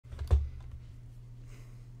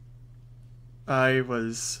I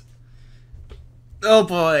was... Oh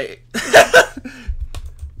boy!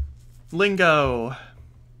 Lingo!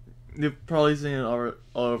 You've probably seen it all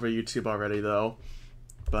over YouTube already, though.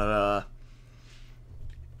 But,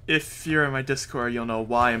 if you're in my Discord, you'll know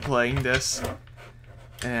why I'm playing this.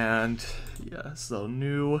 And, yeah, so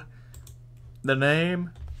the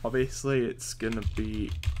name, obviously, it's gonna be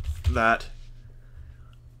that.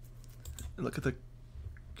 Look at the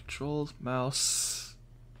controls, mouse.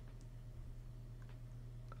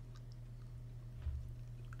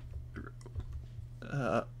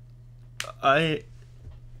 I'm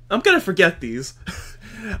gonna forget these.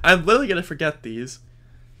 I'm literally gonna forget these.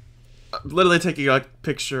 I'm literally taking a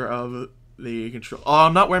picture of the control. Oh,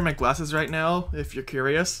 I'm not wearing my glasses right now, if you're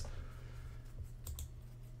curious.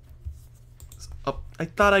 Oh, I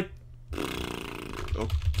thought I...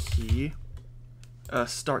 Okay.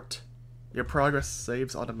 Start. Your progress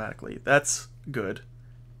saves automatically. That's good.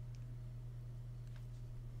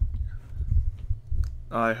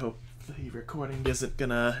 I hope the recording isn't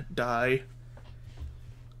gonna die.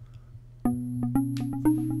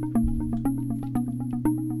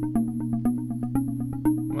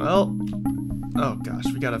 Well, oh gosh,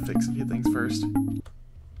 we gotta fix a few things first.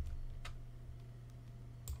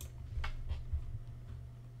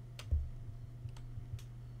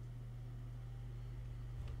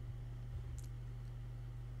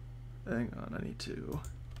 Hang on, I need to...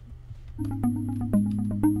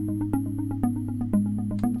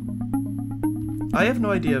 I have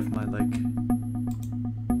no idea if my, like...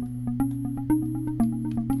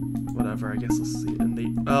 Whatever, I guess we'll see it in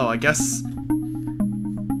the... Oh, I guess...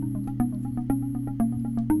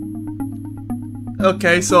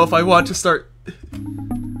 Okay, so if I want to start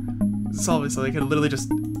solving something, I can literally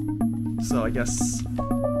just... So, I guess...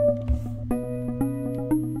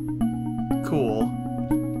 Cool.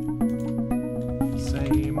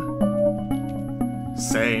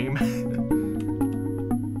 Same.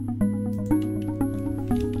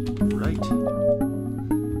 Right.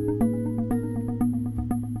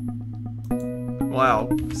 Wow,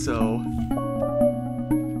 so...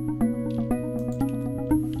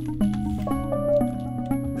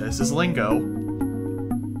 This is Lingo.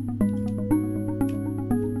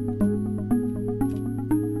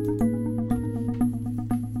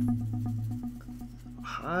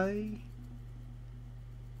 Hi.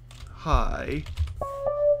 Hi.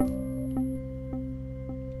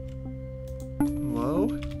 Hello?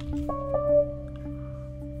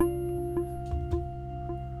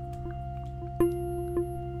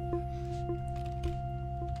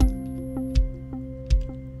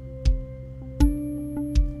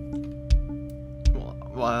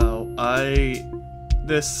 Wow,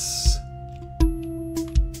 this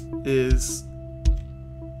is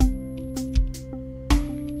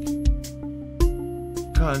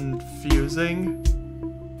confusing.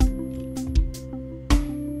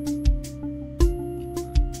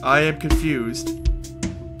 I am confused.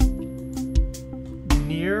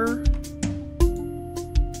 Near?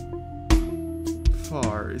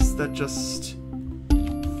 Far? Is that just...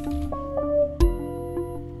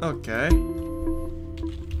 Okay.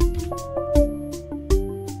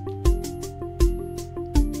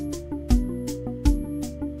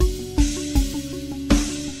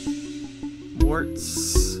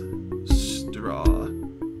 Warts, straw.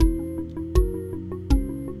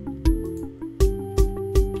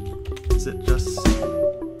 Is it just...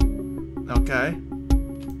 Okay.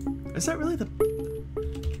 Is that really the...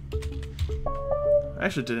 I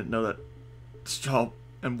actually didn't know that straw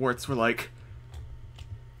and warts were like...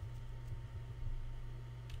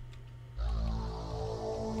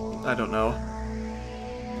 I don't know.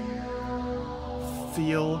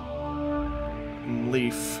 Feel...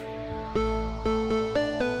 Leaf.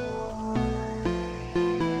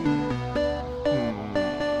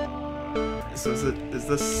 So is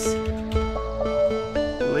this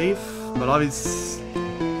leaf? But obviously,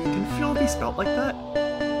 can feel be spelled like that?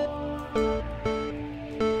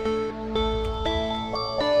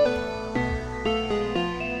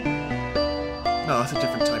 No, that's a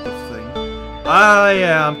different type of thing. I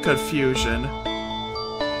am confusion.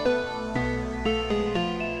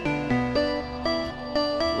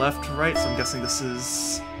 Left, right, so I'm guessing this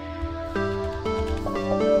is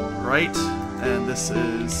right, and this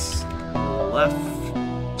is left.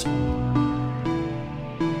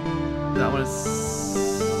 That one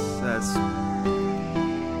says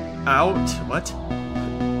out. What?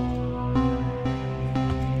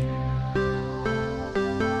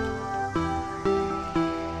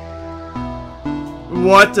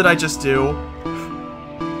 What did I just do?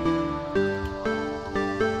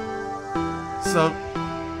 So,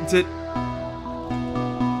 did...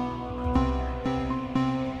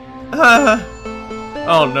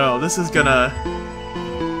 Oh no, this is gonna...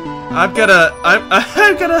 I'm gonna...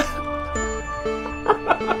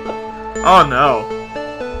 Oh no.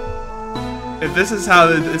 If this is how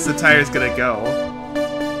this entire is gonna go.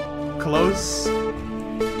 Close.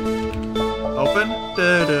 Open.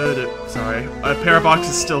 Sorry, a parabox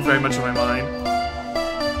is still very much on my mind.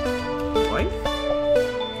 What?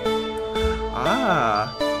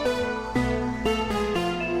 Ah.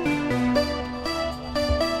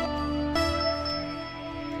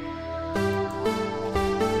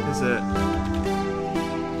 Is it?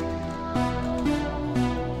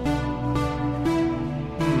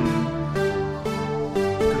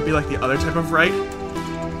 Could it be like the other type of right?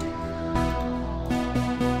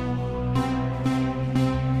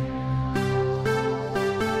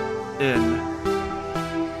 In.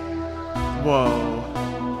 Whoa.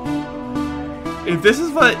 If this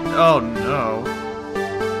is what... Oh no.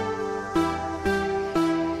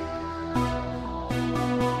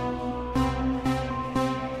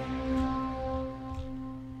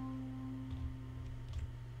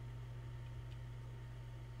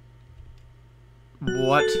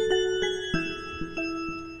 What?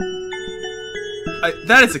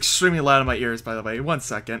 That is extremely loud in my ears, by the way. 1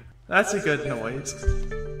 second. That's a good noise.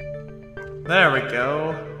 There we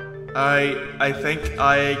go. I think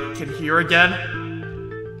I can hear again.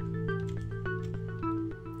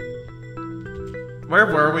 Where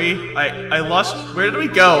were we? I lost... Where did we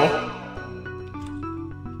go?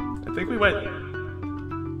 I think we went...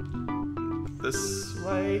 this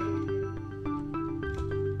way?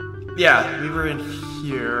 Yeah, we were in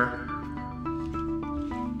here.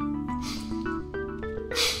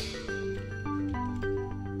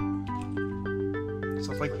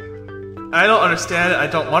 So like... I don't understand it. I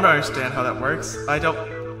don't want to understand how that works. I don't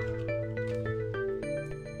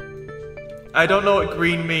know what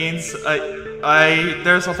green means.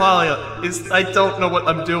 There's a lot of... I don't know what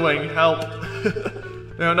I'm doing. Help.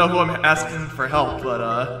 I don't know who I'm asking for help, but,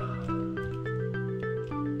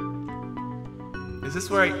 is this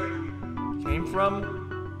where I came from?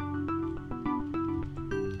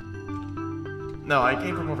 No, I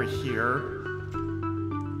came from over here.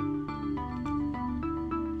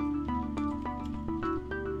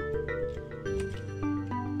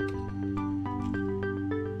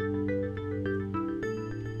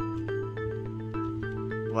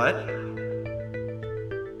 What?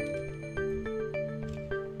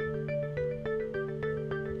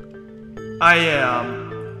 I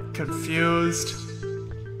am confused.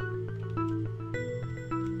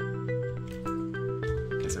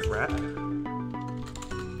 Is it rat?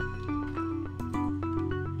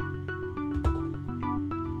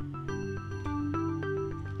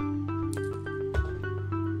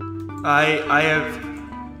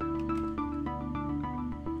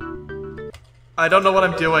 I don't know what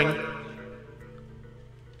I'm doing.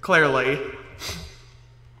 Clearly.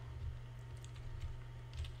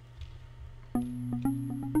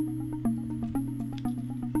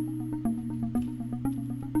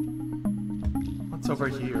 What's over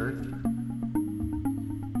here?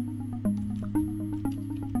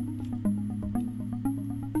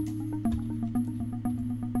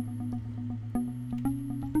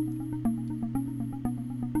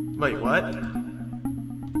 Wait, what?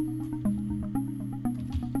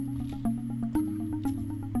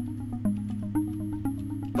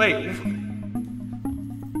 Wait.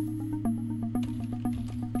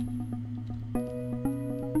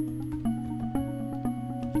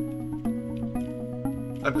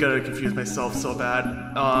 I'm gonna confuse myself so bad.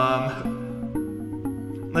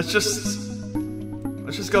 Let's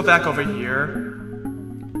just go back over here.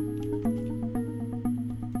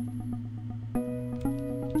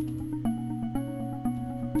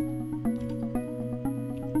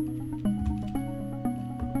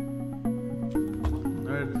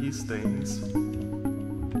 These things.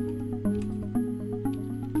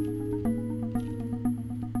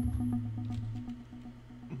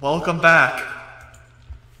 Welcome back.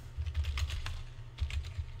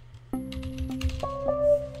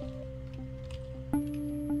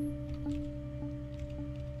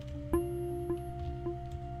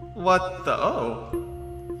 What the oh?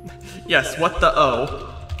 Yes, what the oh?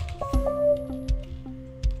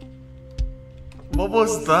 What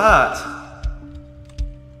was that?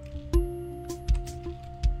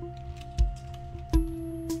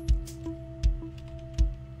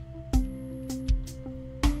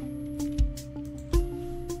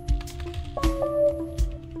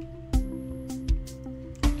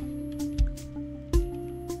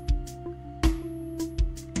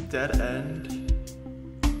 Dead end.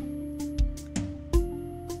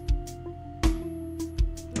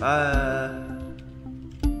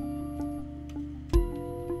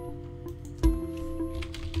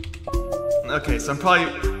 Okay, so so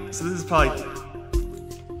this is probably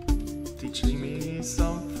teaching me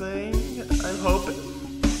something, I hope.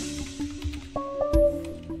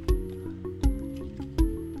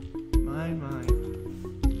 My.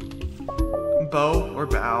 Bow or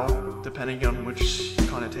bow, depending on which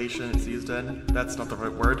connotation it's used in. That's not the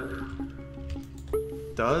right word.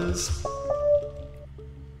 Does.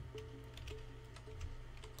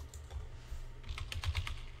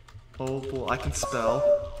 Mobile, I can spell.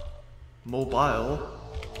 Mobile.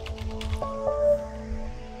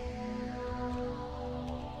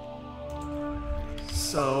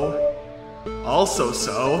 So. Also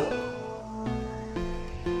so.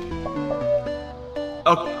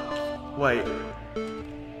 Oh, wait.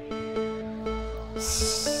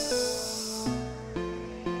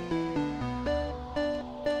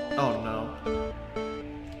 Oh no.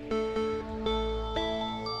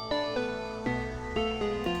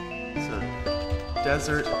 So,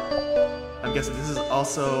 desert. I'm guessing this is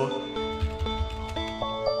also...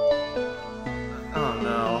 Oh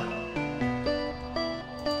no.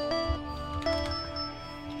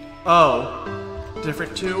 Oh.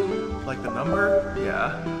 Different too? Like the number?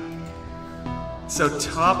 Yeah. So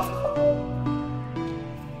top...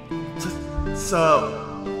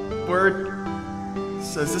 So... Word...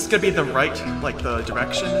 So is this gonna be the right, like the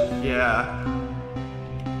direction? Yeah.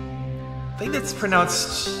 I think it's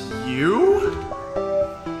pronounced U?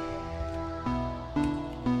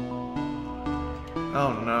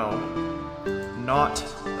 Oh no. Not,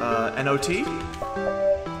 N-O-T?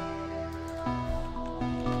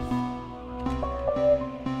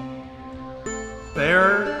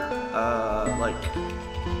 Bear, like...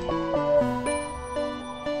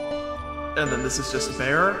 And then this is just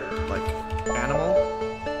bear, like animal.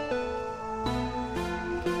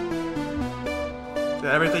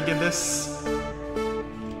 Everything in this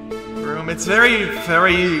room, it's very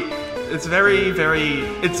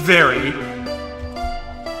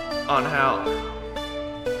on how.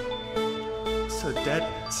 So dead,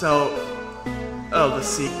 so, oh, the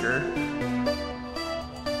Seeker.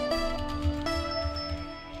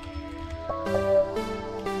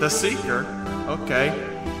 The Seeker, okay.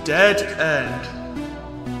 Dead end.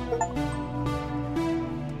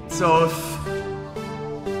 So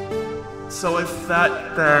if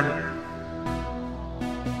that then...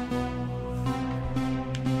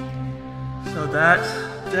 So that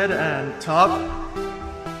dead end top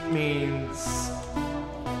means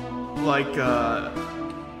like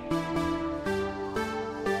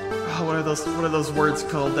what are those words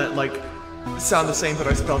called that like sound the same but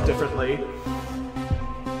are spelled differently?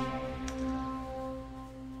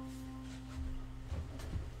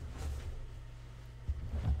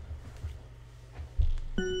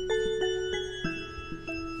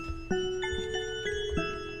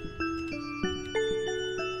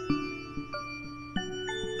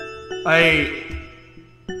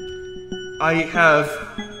 I have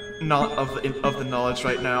not of the knowledge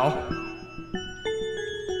right now.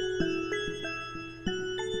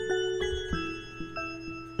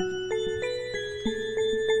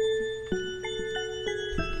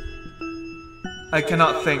 I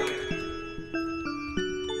cannot think.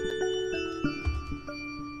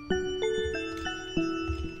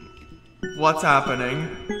 What's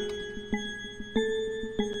happening?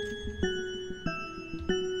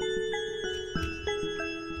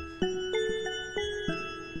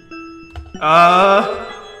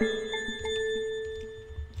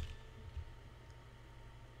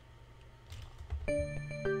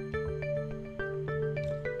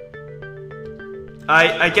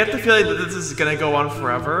 I get the feeling that this is gonna go on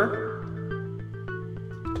forever.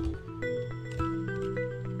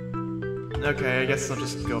 Okay, I guess I'll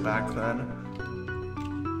just go back then.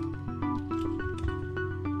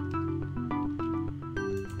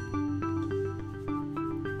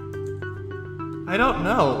 I don't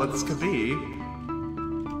know what this could be.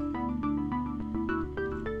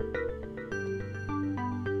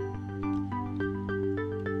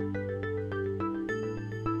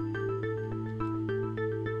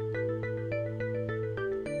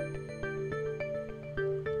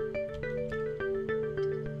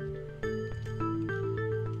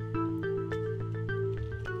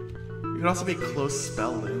 It could also be close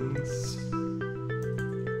spellings.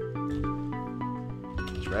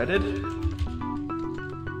 Dreaded?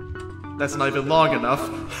 That's not even long enough.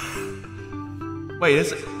 Wait,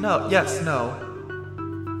 is it? No, yes, no.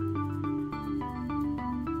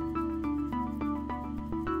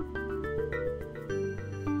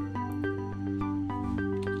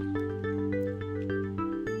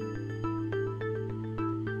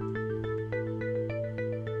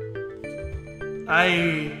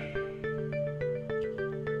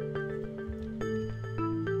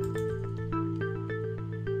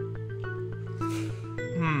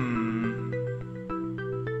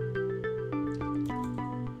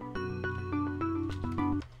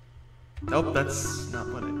 Nope, that's not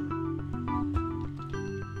what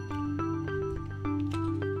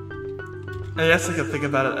I guess I can think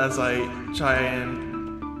about it as I try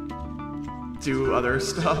and do other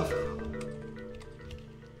stuff.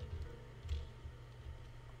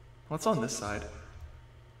 What's on this side?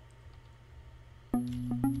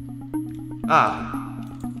 Ah.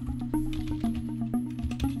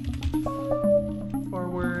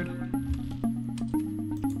 Forward.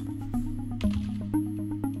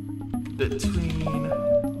 Between.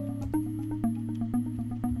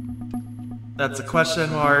 That's a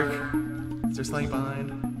question mark. Is there something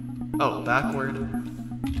behind? Oh, backward.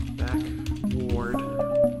 Backward.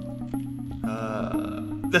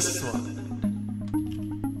 This one.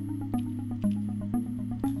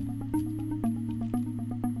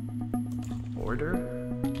 Order?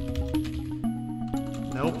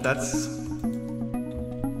 Nope, that's...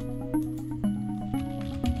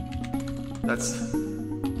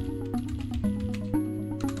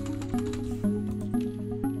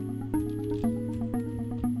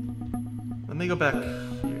 Let me go back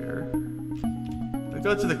here. I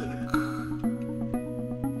go to the...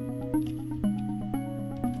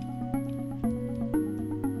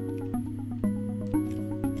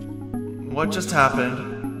 What just happened?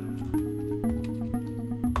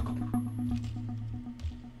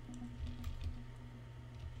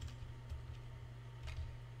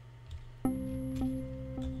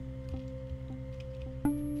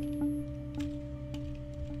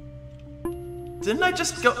 Didn't I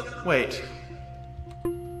just go... Wait.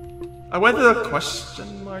 I went to the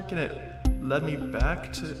question mark and it led me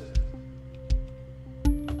back to...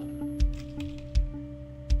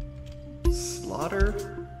 Slaughter?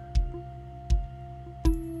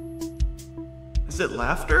 Is it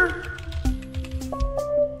laughter?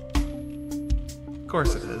 Of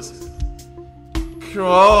course it is.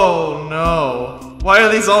 Oh no. Why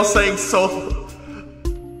are these all saying so...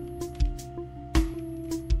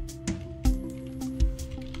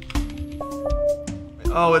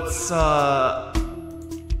 Oh, it's,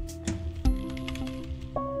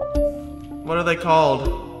 what are they called?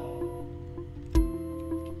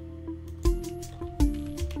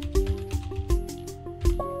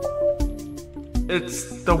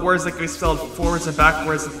 It's the words that can be spelled forwards and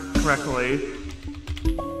backwards correctly.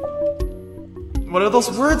 What are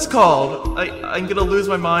those words called? I'm gonna lose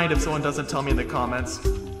my mind if someone doesn't tell me in the comments.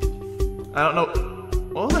 I don't know.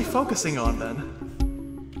 What was I focusing on then?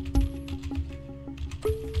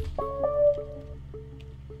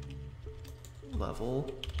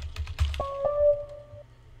 Level.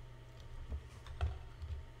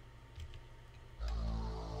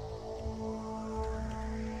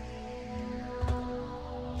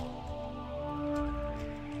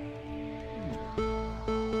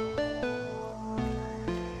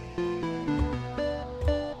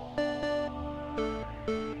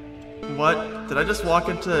 What? Did I just walk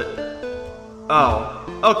into... Oh.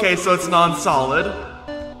 Okay, so it's non-solid.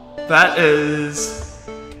 That is...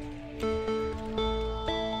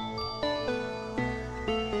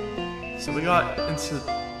 So we got into...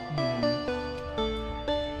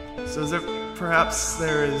 So is there... Perhaps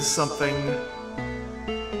there is something...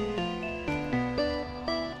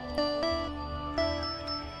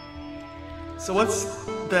 So what's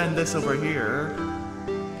then this over here?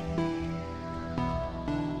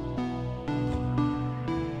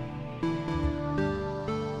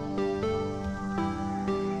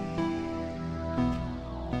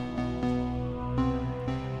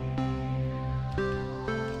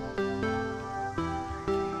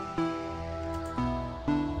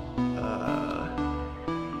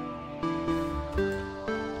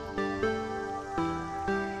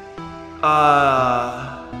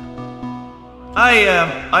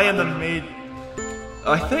 I am the maid.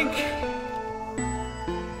 I think.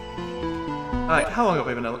 Alright, how long have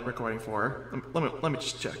I been recording for? Let me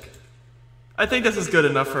just check. I think this is good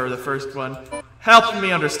enough for the first one. Help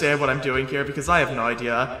me understand what I'm doing here because I have no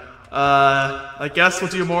idea. I guess we'll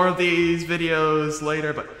do more of these videos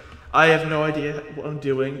later, but I have no idea what I'm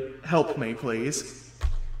doing. Help me, please.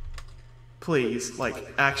 Please,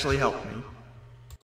 like, actually help me.